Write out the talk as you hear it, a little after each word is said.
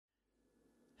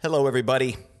Hello,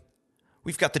 everybody.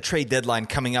 We've got the trade deadline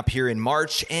coming up here in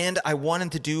March, and I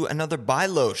wanted to do another buy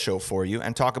low show for you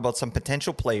and talk about some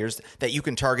potential players that you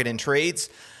can target in trades.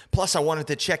 Plus, I wanted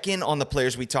to check in on the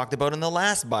players we talked about in the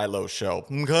last buy low show.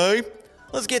 Okay?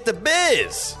 Let's get the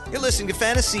biz. You're listening to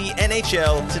Fantasy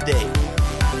NHL Today.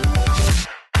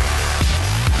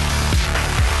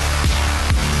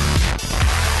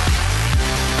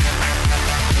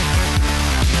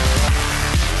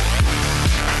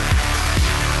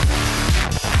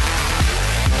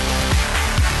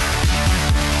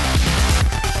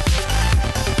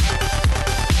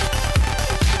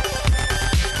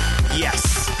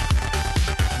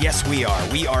 Yes, we are.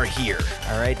 We are here.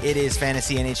 All right. It is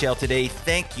Fantasy NHL Today.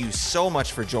 Thank you so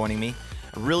much for joining me.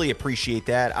 I really appreciate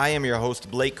that. I am your host,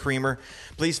 Blake Creamer.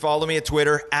 Please follow me at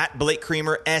Twitter at Blake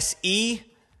Creamer SE.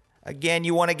 Again,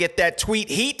 you want to get that tweet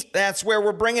heat? That's where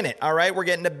we're bringing it. All right. We're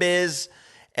getting the biz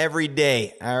every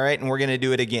day. All right. And we're going to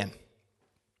do it again.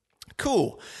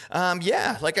 Cool.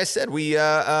 Like I said, we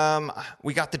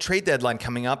got the trade deadline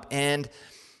coming up, and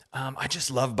I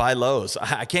just love buy lows.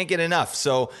 I can't get enough.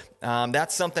 So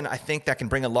that's something I think that can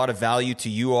bring a lot of value to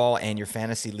you all and your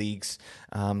fantasy leagues.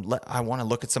 I want to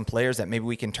look at some players that maybe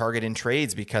we can target in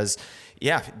trades because,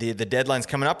 the deadline's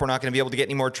coming up. We're not going to be able to get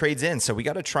any more trades in. So we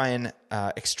got to try and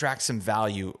extract some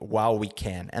value while we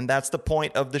can. And that's the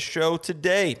point of the show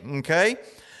today. Okay.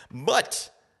 But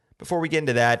before we get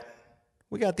into that,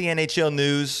 we got the NHL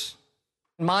news.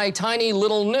 My tiny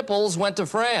little nipples went to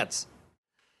France.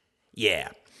 Yeah.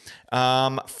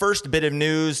 First bit of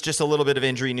news, just a little bit of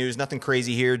injury news, nothing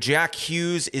crazy here. Jack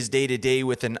Hughes is day-to-day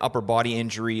with an upper body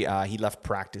injury. He left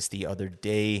practice the other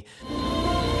day. I'm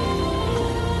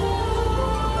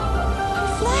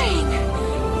flying.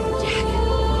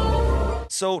 Jack.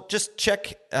 So just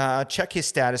check his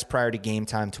status prior to game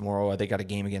time tomorrow. They got a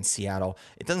game against Seattle.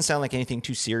 It doesn't sound like anything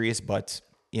too serious, but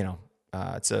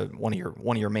it's one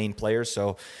of your main players.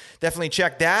 So definitely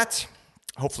check that.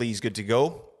 Hopefully he's good to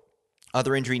go.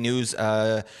 Other injury news,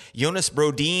 Jonas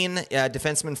Brodin,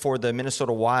 defenseman for the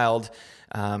Minnesota Wild,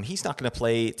 he's not going to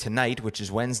play tonight, which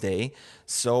is Wednesday.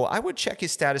 So I would check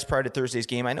his status prior to Thursday's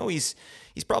game. I know he's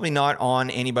probably not on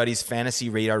anybody's fantasy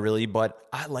radar really, but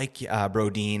I like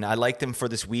Brodin. I liked him for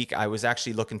this week. I was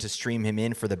actually looking to stream him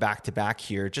in for the back-to-back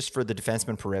here, just for the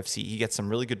defenseman per FC. He gets some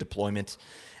really good deployment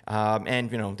and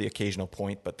the occasional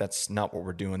point, but that's not what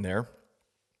we're doing there.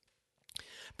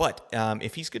 But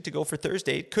if he's good to go for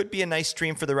Thursday, it could be a nice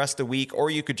stream for the rest of the week, or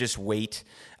you could just wait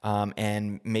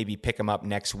and maybe pick him up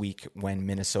next week when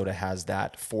Minnesota has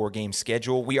that 4-game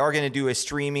schedule. We are going to do a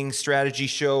streaming strategy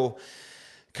show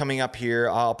coming up here.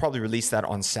 I'll probably release that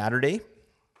on Saturday.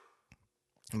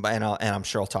 And I'm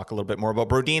sure I'll talk a little bit more about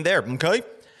Brodin there, okay?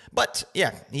 But,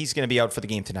 he's going to be out for the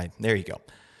game tonight. There you go.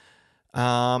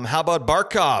 How about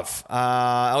Barkov?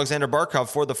 Alexander Barkov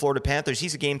for the Florida Panthers.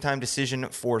 He's a game time decision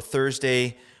for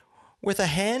Thursday with a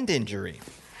hand injury.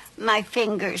 My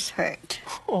fingers hurt.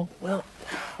 Oh, well,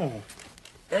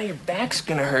 now your back's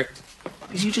gonna hurt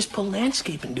because you just pulled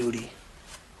landscaping duty.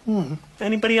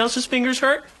 Anybody else's fingers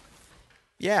hurt?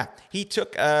 Yeah, he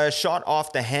took a shot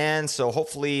off the hand, so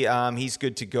hopefully he's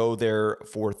good to go there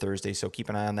for Thursday, so keep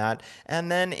an eye on that.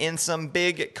 And then in some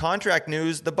big contract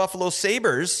news, the Buffalo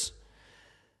Sabres,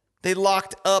 they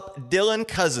locked up Dylan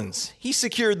Cousins. He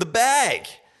secured the bag.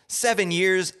 7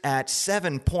 years at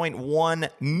 $7.1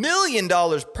 million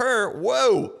per.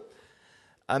 Whoa.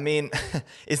 I mean,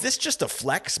 is this just a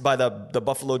flex by the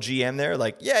Buffalo GM there?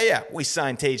 Like, we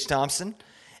signed Tage Thompson,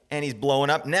 and he's blowing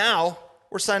up. Now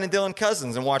we're signing Dylan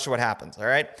Cousins, and watch what happens, all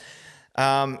right?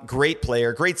 Great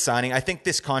player, great signing. I think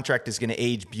this contract is going to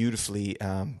age beautifully.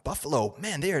 Buffalo,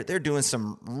 man, they're doing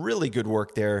some really good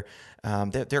work there.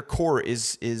 Their core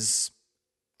is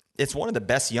it's one of the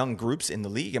best young groups in the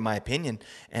league, in my opinion.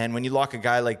 And when you lock a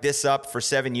guy like this up for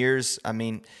 7 years, I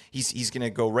mean, he's going to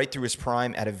go right through his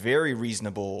prime at a very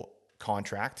reasonable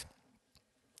contract.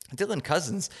 Dylan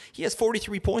Cousins, he has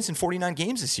 43 points in 49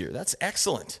 games this year. That's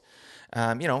excellent.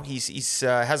 He's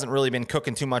hasn't really been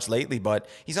cooking too much lately, but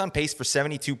he's on pace for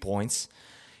 72 points.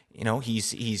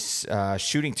 He's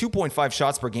shooting 2.5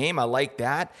 shots per game. I like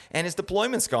that. And his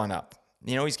deployment's gone up.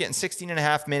 He's getting 16 and a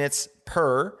half minutes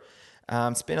per.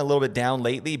 It's been a little bit down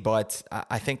lately, but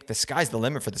I think the sky's the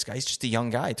limit for this guy. He's just a young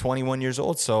guy, 21 years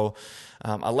old. So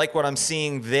I like what I'm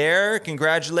seeing there.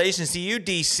 Congratulations to you,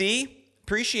 DC.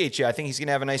 Appreciate you. I think he's going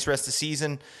to have a nice rest of the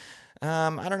season.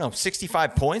 I don't know,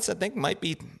 65 points, I think. Might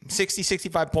be 60,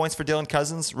 65 points for Dylan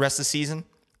Cousins rest of the season.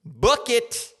 Book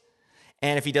it.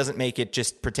 And if he doesn't make it,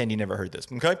 just pretend you never heard this,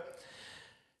 okay?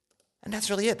 And that's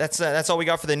really it. That's all we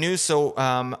got for the news.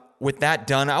 So with that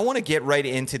done, I want to get right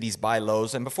into these buy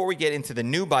lows. And before we get into the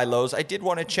new buy lows, I did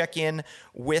want to check in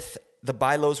with the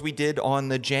buy lows we did on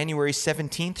the January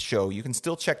 17th show. You can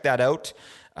still check that out.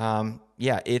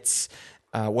 It's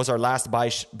was our last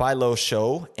buy low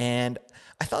show, and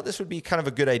I thought this would be kind of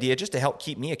a good idea just to help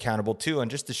keep me accountable too, and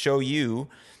just to show you,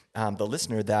 the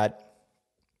listener, that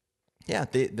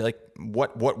they like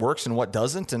what works and what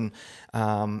doesn't, and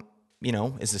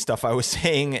is the stuff I was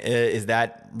saying, is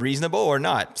that reasonable or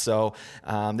not? So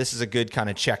this is a good kind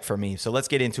of check for me. So let's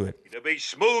get into it. To be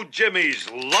Smooth Jimmy's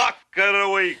Lock of the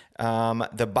Week.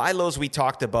 The buy lows we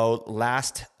talked about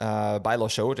last buy low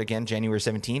show, again, January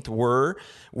 17th, were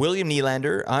William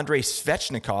Nylander, Andrei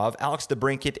Svechnikov, Alex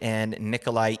DeBrincat, and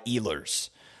Nikolai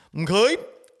Ehlers. Okay?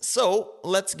 So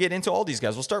let's get into all these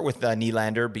guys. We'll start with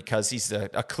Nylander because he's a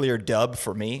clear dub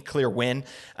for me, clear win.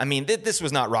 I mean, this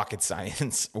was not rocket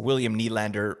science. William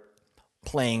Nylander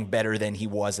playing better than he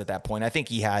was at that point. I think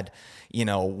he had,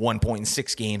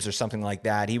 1.6 games or something like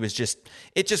that.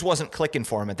 It just wasn't clicking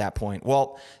for him at that point.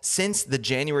 Well, since the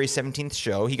January 17th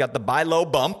show, he got the buy low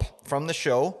bump from the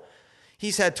show.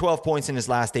 He's had 12 points in his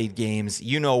last 8 games.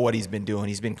 You know what he's been doing.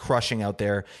 He's been crushing out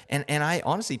there. And I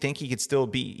honestly think he could still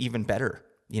be even better.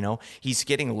 He's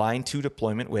getting line 2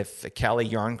 deployment with Kalle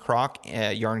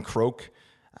Järnkrok.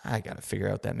 I got to figure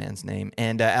out that man's name.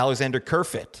 And Alexander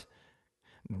Kerfoot.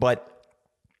 But,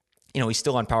 he's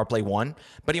still on power play 1.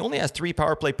 But he only has 3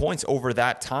 power play points over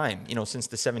that time, since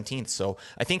the 17th. So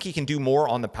I think he can do more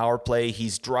on the power play.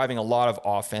 He's driving a lot of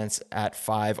offense at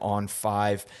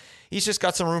 5-on-5. He's just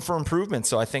got some room for improvement.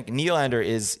 So I think Nylander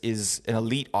is an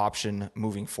elite option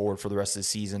moving forward for the rest of the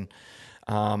season.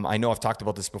 I know I've talked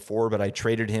about this before, but I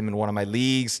traded him in one of my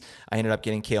leagues. I ended up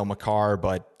getting Cale Makar,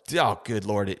 but good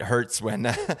Lord, it hurts when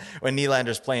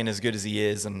Nylander's playing as good as he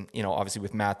is. And, obviously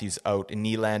with Matthews out, and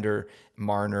Nylander,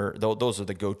 Marner, those are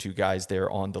the go-to guys there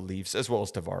on the Leafs, as well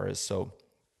as Tavares. So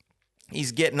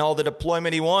he's getting all the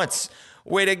deployment he wants.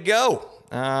 Way to go.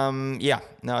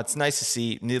 It's nice to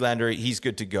see Nylander. He's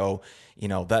good to go.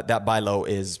 That buy low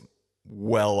is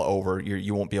well over.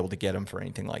 You won't be able to get him for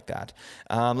anything like that.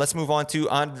 Let's move on to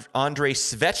Andrei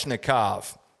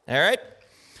Svechnikov. All right.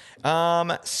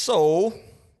 So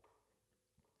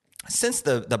since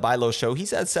the buy low show,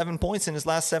 he's had 7 points in his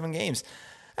last 7 games.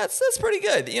 That's pretty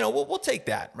good. We'll take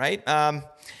that, right?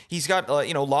 He's got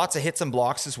lots of hits and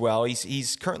blocks as well.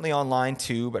 He's currently on line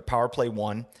 2, but power play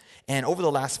 1. And over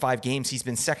the last 5 games, he's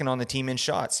been second on the team in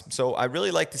shots. So I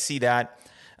really like to see that.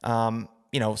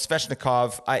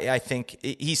 Svechnikov, I think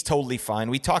he's totally fine.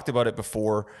 We talked about it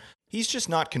before. He's just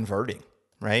not converting,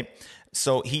 right?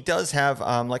 So he does have,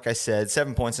 like I said,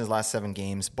 7 points in his last 7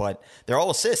 games, but they're all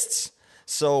assists.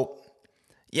 So,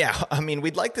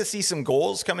 we'd like to see some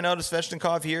goals coming out of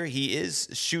Svechnikov here. He is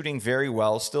shooting very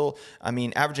well. Still,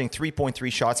 averaging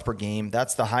 3.3 shots per game.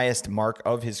 That's the highest mark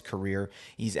of his career.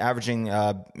 He's averaging,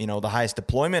 the highest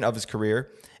deployment of his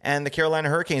career. And the Carolina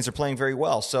Hurricanes are playing very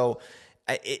well. So,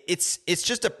 it's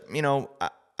just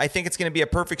I think it's going to be a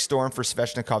perfect storm for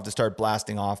Svechnikov to start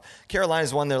blasting off.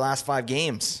 Carolina's won their last 5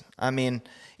 games.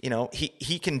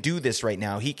 He can do this right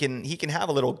now. He can have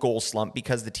a little goal slump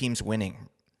because the team's winning.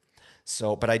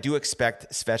 So, but I do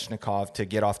expect Svechnikov to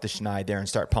get off the schneid there and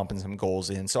start pumping some goals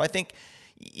in. So I think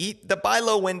the buy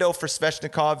low window for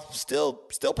Svechnikov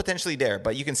still potentially there,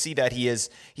 but you can see that he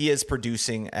is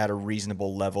producing at a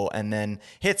reasonable level. And then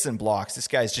hits and blocks. This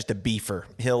guy's just a beefer.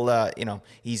 He'll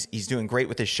he's doing great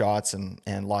with his shots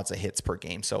and lots of hits per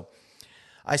game. So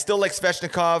I still like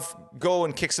Svechnikov. Go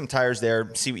and kick some tires there.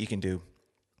 See what you can do.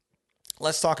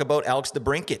 Let's talk about Alex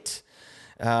DeBrincat.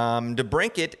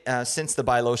 DeBrincat, since the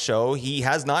buy low show, he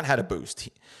has not had a boost.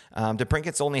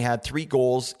 DeBrincat's only had 3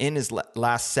 goals in his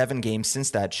last 7 games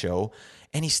since that show,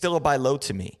 and he's still a buy low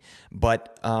to me.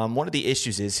 But one of the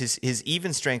issues is his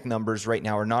even strength numbers right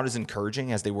now are not as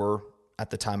encouraging as they were at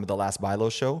the time of the last buy low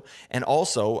show. And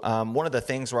also, one of the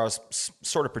things where I was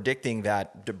sort of predicting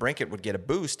that DeBrincat would get a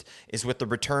boost is with the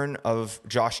return of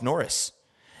Josh Norris.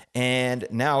 And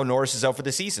now Norris is out for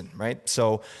the season, right?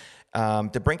 So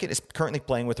DeBrincat is currently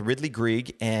playing with Ridley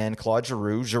Greig and Claude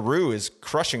Giroux. Giroux is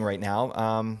crushing right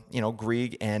now.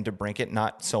 Greig and DeBrincat,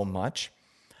 not so much.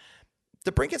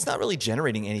 DeBrincat's not really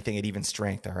generating anything at even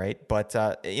strength, all right? But,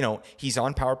 he's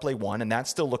on power play 1, and that's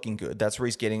still looking good. That's where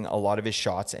he's getting a lot of his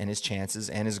shots and his chances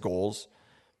and his goals.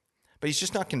 But he's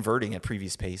just not converting at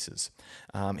previous paces.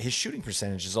 His shooting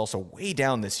percentage is also way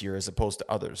down this year as opposed to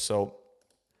others. So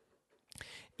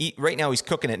right now he's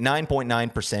cooking at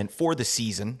 9.9% for the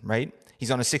season, right? He's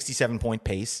on a 67-point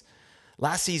pace.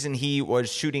 Last season, he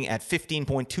was shooting at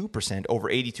 15.2% over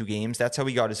 82 games. That's how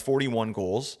he got his 41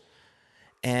 goals.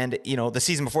 And, the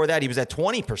season before that, he was at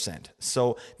 20%.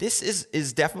 So this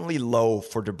is definitely low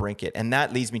for DeBrincat. And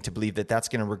that leads me to believe that that's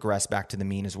going to regress back to the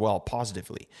mean as well,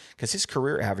 positively. Because his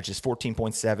career average is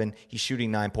 14.7. He's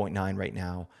shooting 9.9 right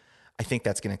now. I think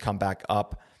that's going to come back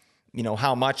up.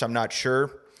 How much, I'm not sure.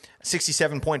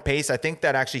 67-point pace, I think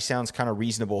that actually sounds kind of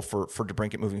reasonable for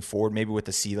DeBrincat moving forward, maybe with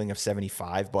a ceiling of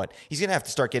 75. But he's going to have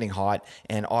to start getting hot.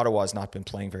 And Ottawa's not been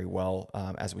playing very well,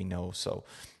 as we know. So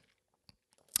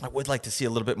I would like to see a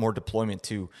little bit more deployment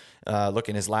too. Look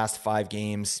in his last 5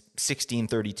 games,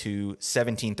 16-32,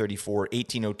 17-34,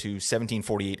 18-02,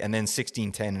 17-48, and then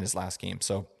 16-10 in his last game.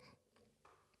 So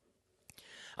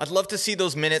I'd love to see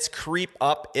those minutes creep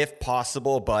up if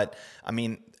possible, but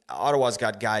Ottawa's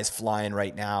got guys flying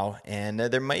right now, and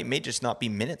there may just not be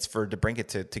minutes for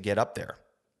DeBrincat to get up there.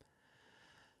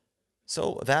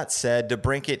 So that said,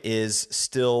 DeBrincat is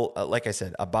still, like I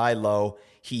said, a buy low.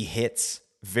 He hits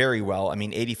very well.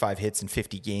 85 hits in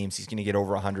 50 games. He's going to get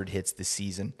over 100 hits this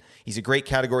season. He's a great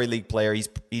category league player.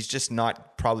 He's just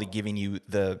not probably giving you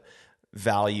the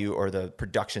value or the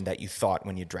production that you thought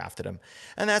when you drafted him.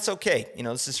 And that's okay.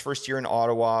 This is his first year in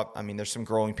Ottawa. There's some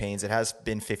growing pains. It has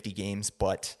been 50 games,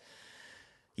 but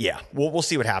yeah, we'll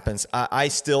see what happens. I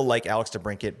still like Alex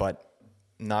DeBrincat, but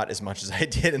not as much as I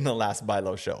did in the last buy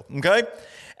low show. Okay.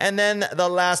 And then the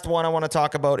last one I want to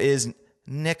talk about is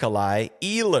Nikolai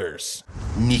Ehlers.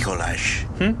 Nikolaj.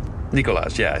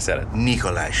 Nikolaj, yeah, I said it.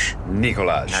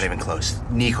 Nikolaj. Not even close.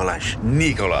 Nikolaj.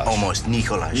 Almost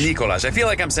Nikolaj. Nikolaj. I feel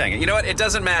like I'm saying it. You know what? It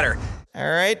doesn't matter.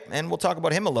 All right, and we'll talk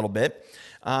about him a little bit.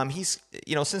 He's,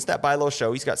 since that buy low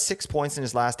show, he's got 6 points in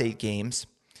his last 8 games.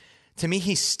 To me,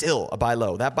 he's still a buy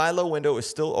low. That buy low window is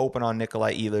still open on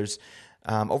Nikolai Ehlers.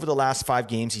 Over the last 5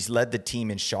 games, he's led the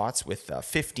team in shots with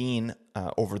 15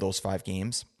 over those 5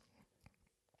 games.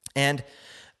 And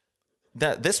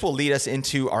this will lead us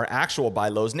into our actual buy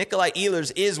lows. Nikolai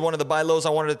Ehlers is one of the buy lows I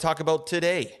wanted to talk about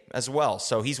today as well.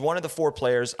 So he's one of the 4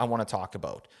 players I want to talk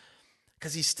about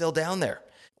because he's still down there.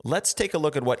 Let's take a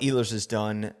look at what Ehlers has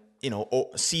done,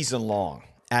 season long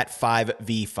at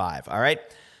 5v5. All right.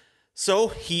 So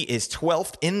he is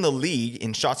 12th in the league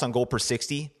in shots on goal per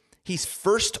 60. He's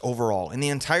first overall in the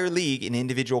entire league in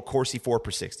individual Corsi 4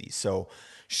 per 60. So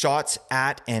shots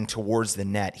at and towards the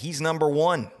net. He's number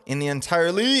 1 in the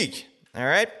entire league. All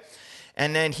right.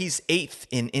 And then he's 8th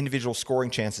in individual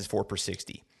scoring chances 4 per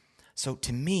 60. So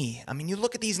to me, you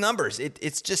look at these numbers,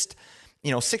 it's just,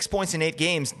 6 points in 8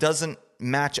 games doesn't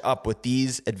match up with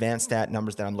these advanced stat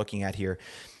numbers that I'm looking at here.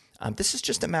 This is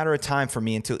just a matter of time for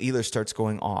me until Ehlers starts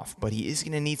going off, but he is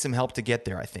going to need some help to get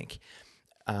there, I think.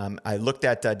 I looked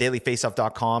at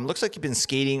dailyfaceoff.com. Looks like he's been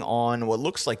skating on what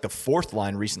looks like the 4th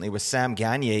line recently with Sam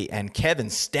Gagner and Kevin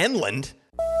Stenlund.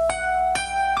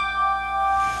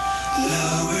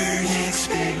 Lowered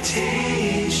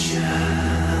expectations.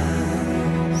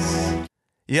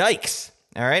 Yikes.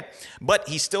 All right. But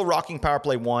he's still rocking power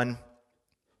play 1.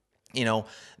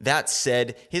 That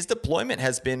said, his deployment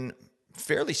has been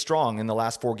fairly strong in the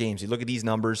last 4 games. You look at these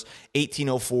numbers,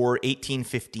 1804,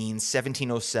 1815,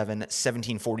 1707,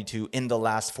 1742 in the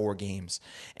last 4 games.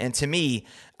 And to me,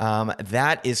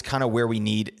 that is kind of where we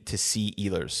need to see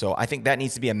Ehlers. So I think that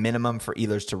needs to be a minimum for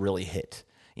Ehlers to really hit.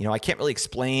 I can't really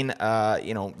explain,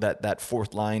 that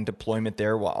 4th line deployment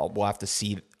there. We'll have to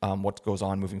see what goes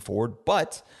on moving forward.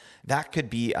 But that could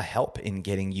be a help in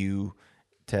getting you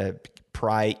to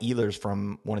pry Ehlers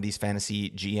from one of these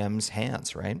fantasy GM's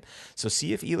hands, right? So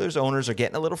see if Ehlers owners are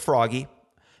getting a little froggy.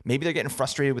 Maybe they're getting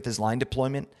frustrated with his line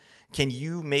deployment. Can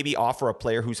you maybe offer a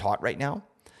player who's hot right now?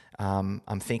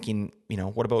 I'm thinking,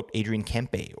 what about Adrian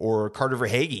Kempe or Carter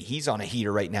Verhaeghe? He's on a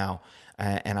heater right now.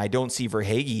 And I don't see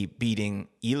Verhaeghe beating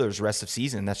Ehlers rest of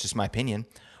season. That's just my opinion.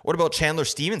 What about Chandler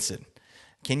Stevenson?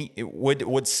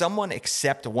 Would someone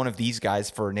accept one of these guys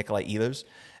for Nikolai Ehlers?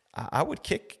 I would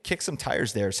kick some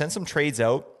tires there. Send some trades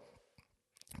out.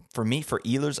 For me, for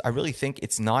Ehlers, I really think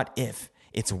it's not if,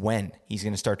 it's when he's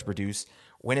going to start to produce.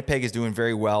 Winnipeg is doing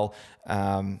very well.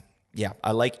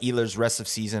 I like Ehlers rest of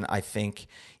season. I think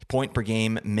point per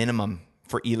game minimum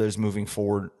for Ehlers moving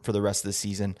forward for the rest of the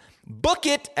season. Book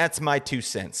it. That's my 2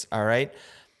 cents. All right.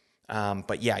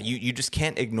 But yeah, you just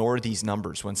can't ignore these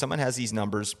numbers. When someone has these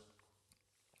numbers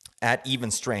at even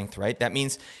strength, right? That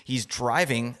means he's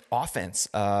driving offense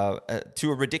to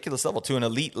a ridiculous level, to an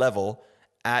elite level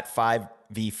at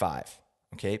 5v5.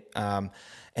 Okay. And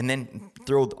then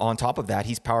throw on top of that,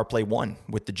 he's power play 1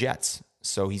 with the Jets.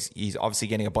 So he's obviously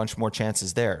getting a bunch more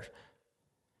chances there.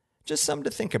 Just something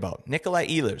to think about. Nikolai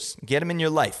Ehlers, get him in your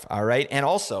life, all right? And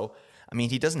also,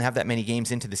 he doesn't have that many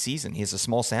games into the season. He has a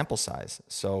small sample size.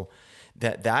 So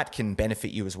that can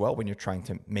benefit you as well when you're trying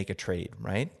to make a trade,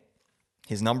 right?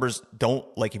 His numbers don't,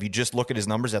 like, if you just look at his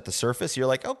numbers at the surface, you're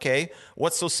like, okay,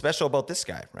 what's so special about this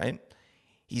guy, right?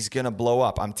 He's going to blow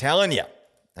up. I'm telling you.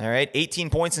 All right, 18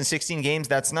 points in 16 games.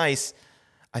 That's nice.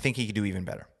 I think he could do even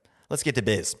better. Let's get to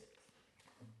biz.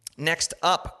 Next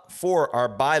up for our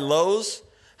buy lows,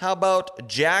 how about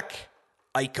Jack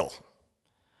Eichel?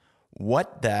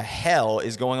 What the hell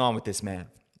is going on with this man?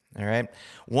 All right,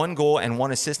 1 goal and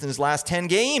 1 assist in his last 10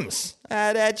 games.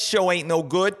 That show ain't no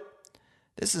good.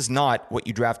 This is not what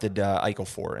you drafted Eichel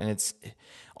for, and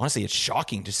it's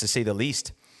shocking, just to say the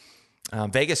least.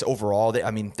 Vegas overall,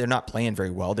 they're not playing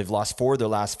very well. They've lost 4 of their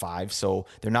last 5, so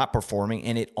they're not performing,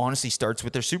 and it honestly starts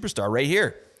with their superstar right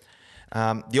here.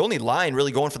 The only line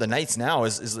really going for the Knights now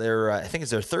is their, I think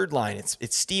it's their third line.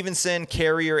 It's Stevenson,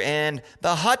 Carrier, and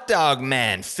the hot dog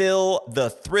man, Phil the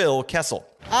Thrill Kessel.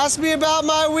 Ask me about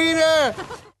my wiener.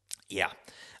 Yeah.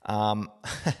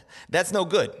 That's no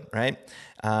good, right?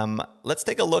 Let's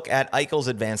take a look at Eichel's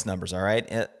advanced numbers, all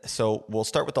right? So we'll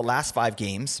start with the last 5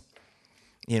 games,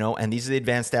 and these are the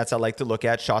advanced stats I like to look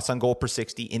at. Shots on goal per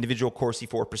 60, individual Corsi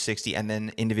 4 per 60, and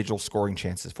then individual scoring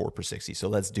chances 4 per 60. So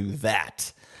let's do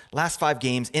that. Last 5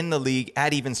 games in the league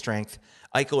at even strength,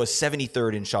 Eichel is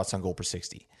 73rd in shots on goal per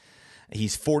 60.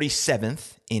 He's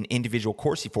 47th in individual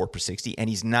Corsi 4 per 60, and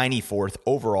he's 94th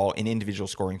overall in individual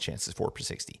scoring chances 4 per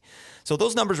 60. So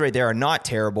those numbers right there are not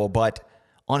terrible, but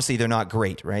honestly, they're not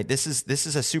great, right? This is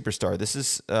a superstar. This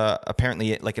is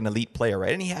apparently like an elite player,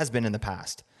 right? And he has been in the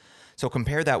past. So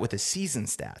compare that with his season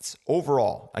stats.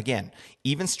 Overall, again,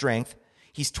 even strength,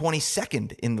 he's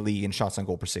 22nd in the league in shots on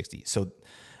goal per 60. So,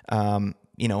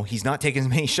 he's not taking as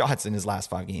many shots in his last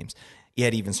 5 games.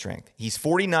 Yet even strength. He's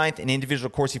 49th in individual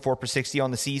Corsi 4 per 60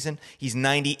 on the season. He's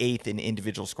 98th in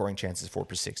individual scoring chances 4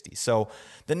 per 60. So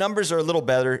the numbers are a little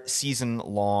better season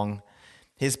long.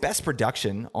 His best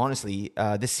production, honestly,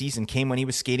 this season came when he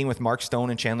was skating with Mark Stone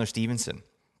and Chandler Stevenson.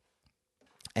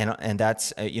 And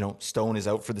that's, Stone is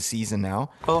out for the season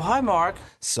now. Oh, hi, Mark.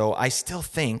 So I still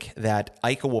think that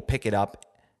Eichel will pick it up,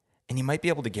 and you might be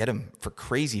able to get him for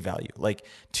crazy value. Like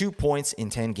 2 points in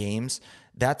 10 games,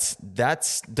 that's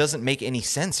doesn't make any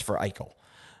sense for Eichel.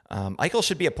 Eichel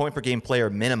should be a point per game player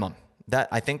minimum. That,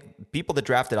 I think people that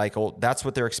drafted Eichel, that's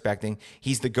what they're expecting.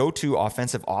 He's the go-to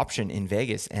offensive option in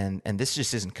Vegas, and this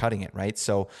just isn't cutting it, right?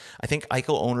 So I think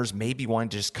Eichel owners may be wanting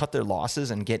to just cut their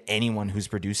losses and get anyone who's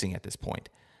producing at this point.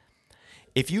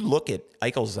 If you look at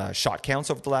Eichel's shot counts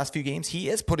over the last few games, he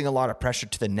is putting a lot of pressure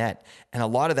to the net, and a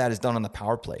lot of that is done on the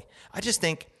power play. I just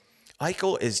think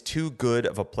Eichel is too good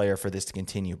of a player for this to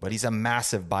continue, but he's a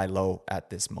massive buy low at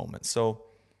this moment. So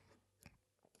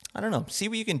I don't know. See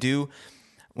what you can do.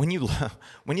 When you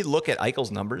look at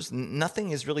Eichel's numbers,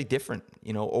 nothing is really different,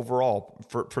 overall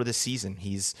for this season.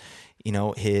 He's,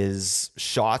 his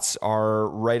shots are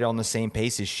right on the same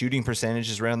pace. His shooting percentage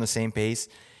is right on the same pace.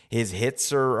 His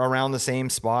hits are around the same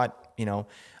spot.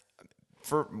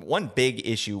 For one big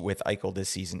issue with Eichel this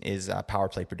season is power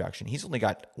play production. He's only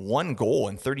got 1 goal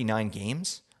in 39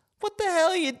 games. What the hell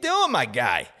are you doing, my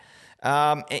guy?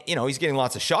 He's getting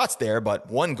lots of shots there, but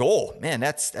 1 goal, man,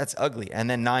 that's ugly. And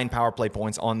then 9 power play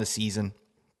points on the season.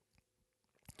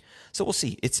 So we'll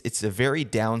see. It's a very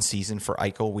down season for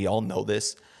Eichel. We all know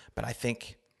this, but I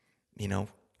think,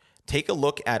 take a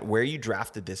look at where you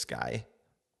drafted this guy,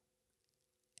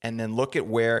 and then look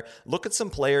at some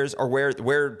players, or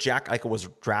where Jack Eichel was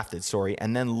drafted,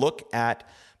 and then look at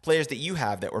players that you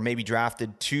have that were maybe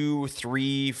drafted 2,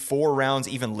 3, 4 rounds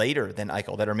even later than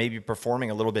Eichel that are maybe performing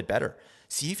a little bit better.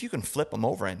 See if you can flip them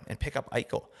over and pick up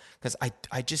Eichel, because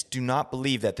I just do not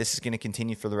believe that this is going to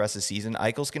continue for the rest of the season.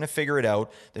 Eichel's going to figure it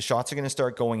out. The shots are going to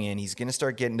start going in. He's going to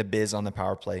start getting the biz on the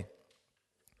power play.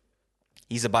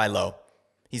 He's a buy low.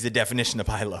 He's the definition of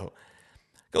buy low.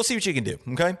 Go see what you can do,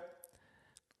 okay?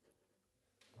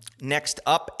 Next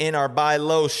up in our buy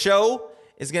low show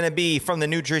is going to be from the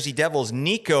New Jersey Devils,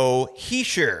 Nico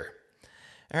Hischier.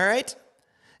 All right?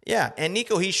 Yeah, and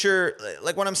Nico Hischier,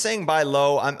 like when I'm saying buy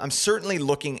low, I'm certainly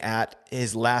looking at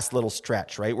his last little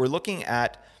stretch, right? We're looking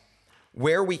at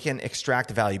where we can extract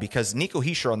value, because Nico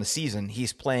Hischier on the season,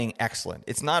 he's playing excellent.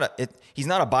 He's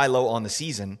not a buy low on the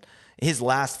season. His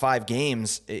last 5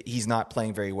 games, he's not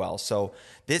playing very well. So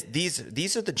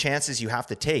these are the chances you have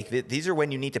to take. These are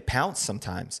when you need to pounce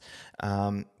sometimes.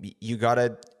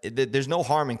 There's no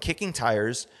harm in kicking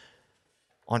tires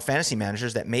on fantasy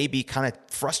managers that may be kind of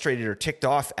frustrated or ticked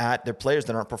off at their players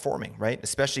that aren't performing, right?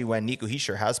 Especially when Nico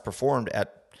Hischier has performed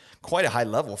at quite a high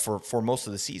level for most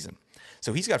of the season.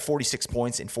 So he's got 46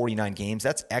 points in 49 games.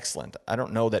 That's excellent. I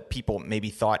don't know that people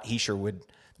maybe thought Hischier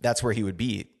that's where he would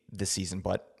be this season,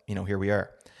 but here we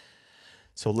are.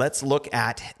 So let's look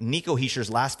at Nico Hischier's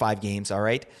last 5 games, all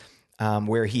right,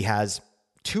 where he has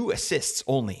 2 assists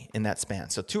only in that span.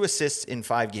 So 2 assists in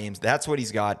 5 games. That's what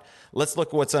he's got. Let's look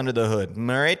at what's under the hood. All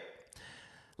right.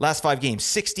 Last 5 games,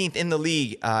 16th in the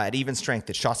league at even strength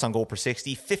at shots on goal per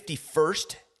 60,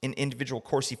 51st in individual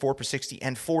Corsi 4 per 60,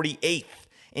 and 48th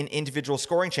in individual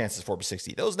scoring chances 4 per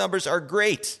 60. Those numbers are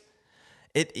great.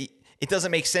 It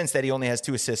doesn't make sense that he only has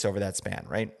 2 assists over that span,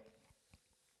 right?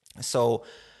 So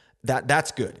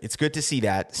that's good. It's good to see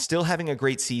that. Still having a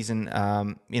great season,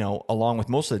 along with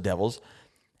most of the Devils.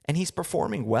 And he's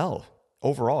performing well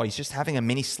overall. He's just having a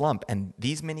mini slump. And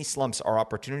these mini slumps are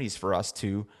opportunities for us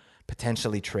to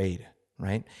potentially trade,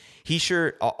 right?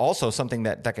 Hischier, also something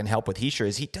that can help with Hischier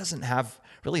is he doesn't have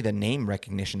really the name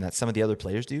recognition that some of the other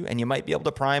players do. And you might be able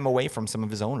to pry him away from some of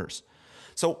his owners.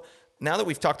 So now that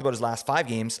we've talked about his last 5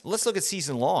 games, let's look at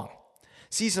season long.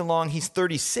 Season long, he's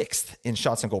 36th in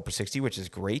shots on goal per 60, which is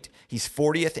great. He's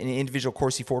 40th in individual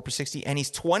Corsi 4 per 60, and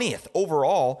he's 20th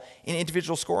overall in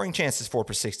individual scoring chances 4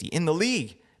 per 60 in the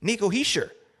league. Nico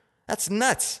Hischier. That's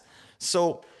nuts.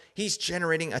 So he's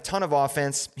generating a ton of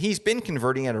offense. He's been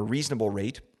converting at a reasonable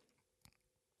rate.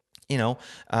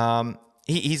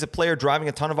 He's a player driving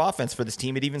a ton of offense for this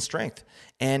team at even strength.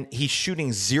 And he's shooting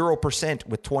 0%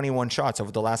 with 21 shots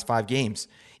over the last 5 games.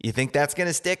 You think that's going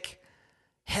to stick?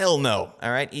 Hell no. All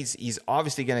right. He's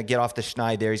obviously going to get off the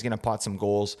schneid there. He's going to pot some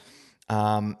goals.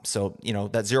 So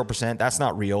that 0%, that's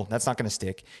not real. That's not going to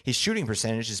stick. His shooting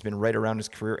percentage has been right around his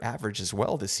career average as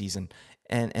well this season.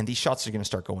 And these shots are going to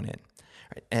start going in.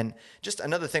 Right. And just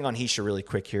another thing on Hischier really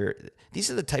quick here. These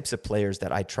are the types of players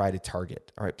that I try to target.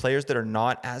 All right. Players that are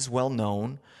not as well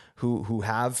known, who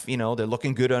have, they're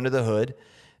looking good under the hood.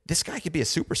 This guy could be a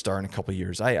superstar in a couple of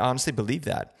years. I honestly believe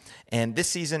that. And this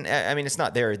season, it's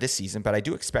not there this season, but I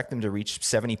do expect him to reach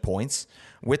 70 points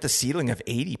with a ceiling of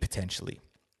 80 potentially.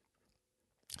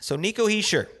 So Nico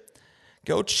Hischier,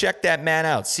 go check that man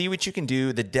out. See what you can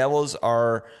do. The Devils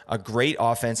are a great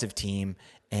offensive team.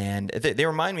 And they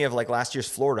remind me of like last year's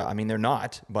Florida. I mean, they're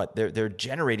not, but they're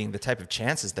generating the type of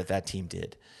chances that team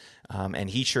did. And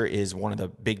Hischier is one of the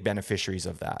big beneficiaries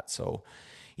of that. So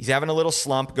he's having a little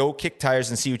slump. Go kick tires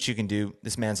and see what you can do.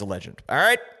 This man's a legend. All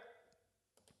right.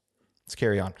 Let's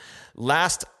carry on.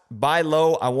 Last buy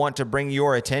low I want to bring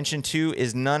your attention to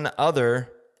is none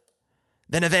other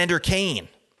than Evander Kane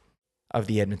of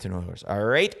the Edmonton Oilers. All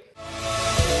right.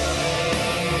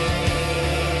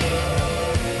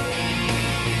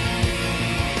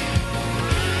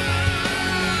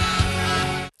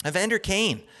 Evander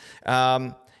Kane,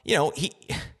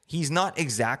 he's not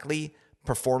exactly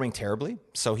performing terribly,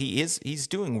 so he's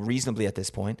doing reasonably at this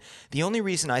point. The only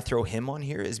reason I throw him on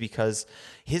here is because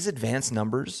his advanced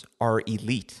numbers are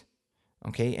elite,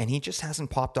 okay, and he just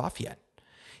hasn't popped off yet.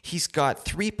 He's got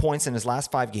 3 points in his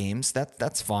last 5 games.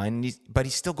 That's fine, but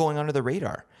he's still going under the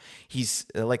radar. He's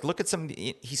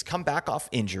he's come back off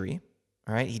injury.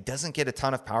 All right, he doesn't get a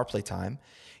ton of power play time.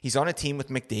 He's on a team with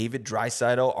McDavid,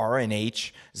 Draisaitl,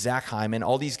 RNH, Zach Hyman,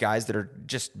 all these guys that are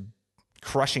just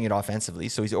crushing it offensively.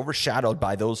 So he's overshadowed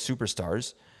by those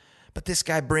superstars. But this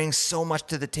guy brings so much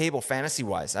to the table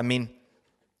fantasy-wise. I mean,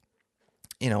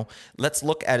 let's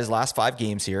look at his last 5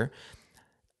 games here.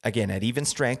 Again, at even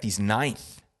strength, he's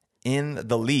 9th in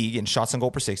the league in shots on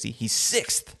goal per 60. He's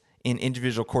 6th in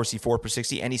individual Corsi 4 per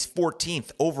 60, and he's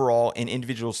 14th overall in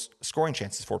individual scoring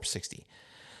chances 4 per 60.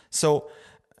 So,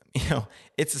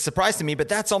 it's a surprise to me, but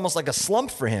that's almost like a slump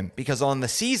for him because on the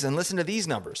season, listen to these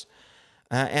numbers.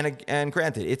 And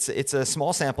granted, it's a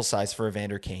small sample size for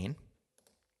Evander Kane.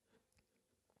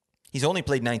 He's only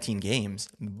played 19 games,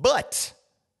 but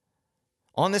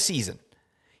on the season,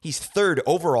 he's 3rd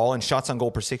overall in shots on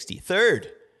goal per 60. 3rd.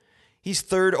 He's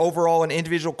 3rd overall in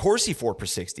individual Corsi 4 per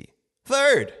 60.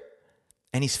 3rd.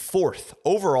 And he's 4th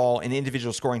overall in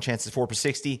individual scoring chances 4 per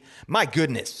 60. My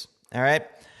goodness. All right.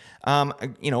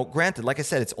 Granted, like I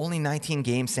said, it's only 19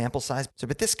 game sample size.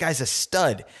 But this guy's a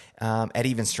stud at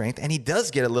even strength, and he does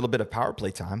get a little bit of power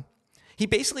play time. He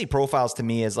basically profiles to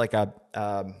me as like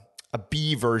a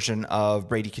B version of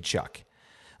Brady Tkachuk.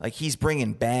 Like he's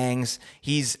bringing bangs.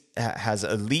 He's has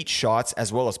elite shots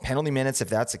as well as penalty minutes if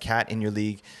that's a cat in your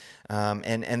league.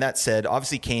 And that said,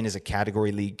 obviously Kane is a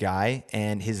category league guy,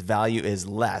 and his value is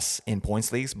less in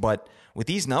points leagues. But with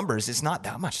these numbers, it's not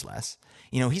that much less.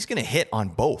 He's going to hit on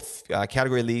both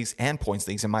category leagues and points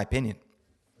leagues, in my opinion.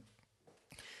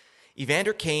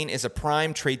 Evander Kane is a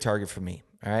prime trade target for me.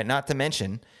 All right, not to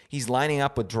mention he's lining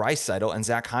up with Draisaitl and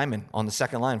Zach Hyman on the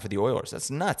second line for the Oilers. That's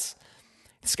nuts.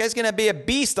 This guy's going to be a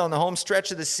beast on the home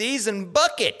stretch of the season.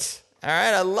 Bucket. All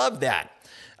right, I love that.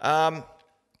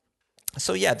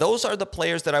 So yeah, those are the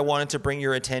players that I wanted to bring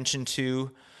your attention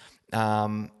to.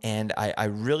 And I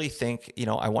really think,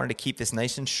 I wanted to keep this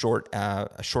nice and short,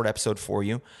 a short episode for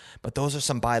you. But those are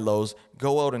some buy lows.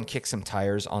 Go out and kick some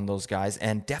tires on those guys.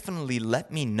 And definitely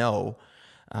let me know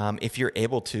if you're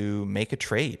able to make a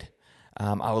trade.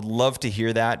 I would love to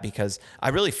hear that because I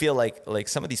really feel like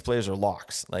some of these players are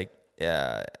locks.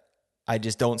 I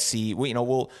just don't see,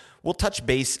 we'll touch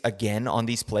base again on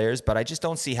these players, but I just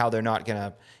don't see how they're not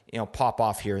going to, pop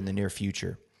off here in the near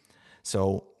future.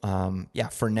 So,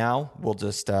 for now, we'll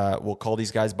just, we'll call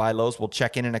these guys buy lows. We'll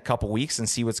check in a couple weeks and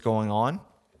see what's going on.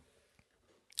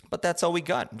 But that's all we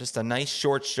got. Just a nice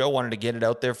short show. Wanted to get it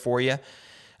out there for you.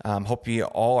 Hope you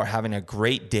all are having a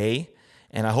great day.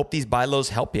 And I hope these buy lows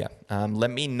help you.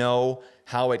 Let me know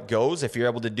how it goes. If you're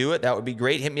able to do it, that would be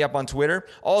great. Hit me up on Twitter.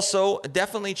 Also,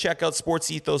 definitely check out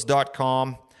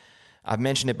sportsethos.com. I've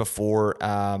mentioned it before.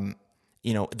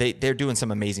 They're doing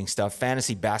some amazing stuff.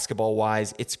 Fantasy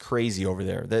basketball-wise, it's crazy over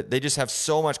there. They just have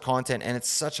so much content, and it's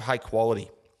such high quality.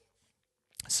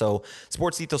 So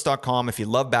sportsethos.com, if you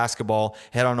love basketball,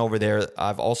 head on over there.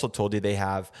 I've also told you they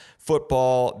have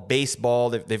football, baseball.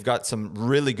 They've got some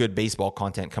really good baseball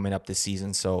content coming up this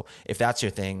season. So if that's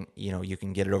your thing, you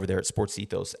can get it over there at Sports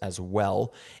Ethos as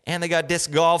well. And they got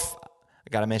disc golf. I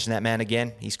got to mention that man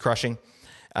again. He's crushing.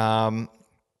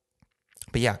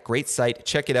 But yeah, great site.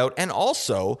 Check it out. And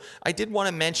also, I did want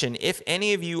to mention, if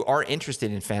any of you are interested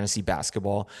in fantasy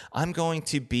basketball, I'm going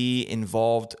to be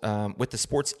involved with the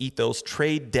Sports Ethos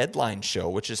Trade Deadline Show,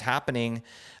 which is happening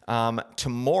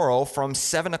tomorrow from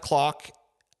 7 o'clock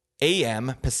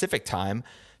a.m. Pacific time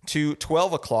to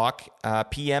 12 o'clock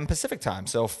p.m. Pacific time.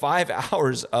 So 5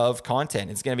 hours of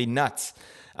content. It's going to be nuts.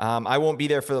 I won't be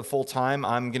there for the full time.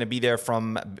 I'm going to be there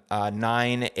from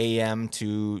 9 a.m.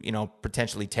 to,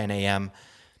 potentially 10 a.m.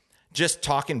 Just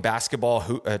talking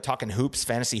basketball, talking hoops,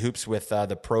 fantasy hoops with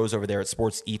the pros over there at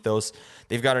Sports Ethos.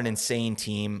 They've got an insane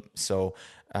team. So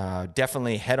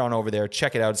definitely head on over there.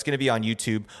 Check it out. It's going to be on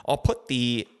YouTube. I'll put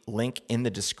the link in the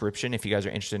description if you guys are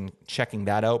interested in checking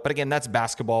that out. But again, that's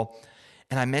basketball.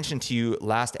 And I mentioned to you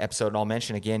last episode, and I'll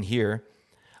mention again here,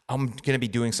 I'm going to be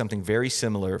doing something very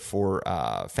similar for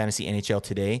Fantasy NHL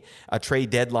Today, a trade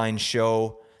deadline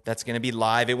show that's going to be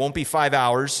live. It won't be 5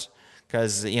 hours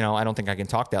because, I don't think I can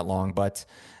talk that long. But,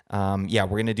 we're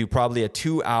going to do probably a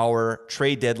 2-hour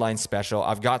trade deadline special.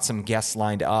 I've got some guests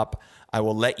lined up. I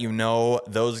will let you know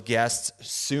those guests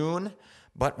soon.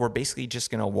 But we're basically just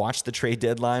going to watch the trade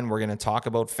deadline. We're going to talk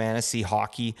about fantasy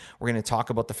hockey. We're going to talk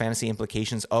about the fantasy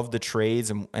implications of the trades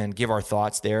and give our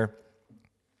thoughts there.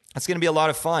 It's going to be a lot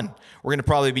of fun. We're going to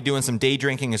probably be doing some day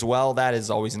drinking as well. That is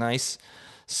always nice.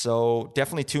 So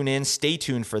definitely tune in. Stay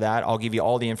tuned for that. I'll give you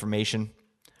all the information.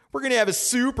 We're going to have a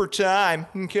super time,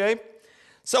 okay?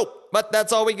 But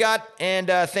that's all we got. And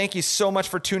thank you so much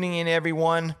for tuning in,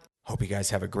 everyone. Hope you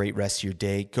guys have a great rest of your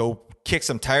day. Go kick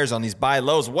some tires on these buy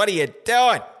lows. What are you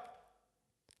doing?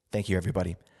 Thank you,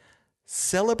 everybody.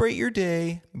 Celebrate your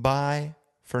day. Bye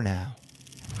for now.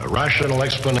 A rational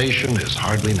explanation is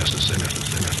hardly necessary.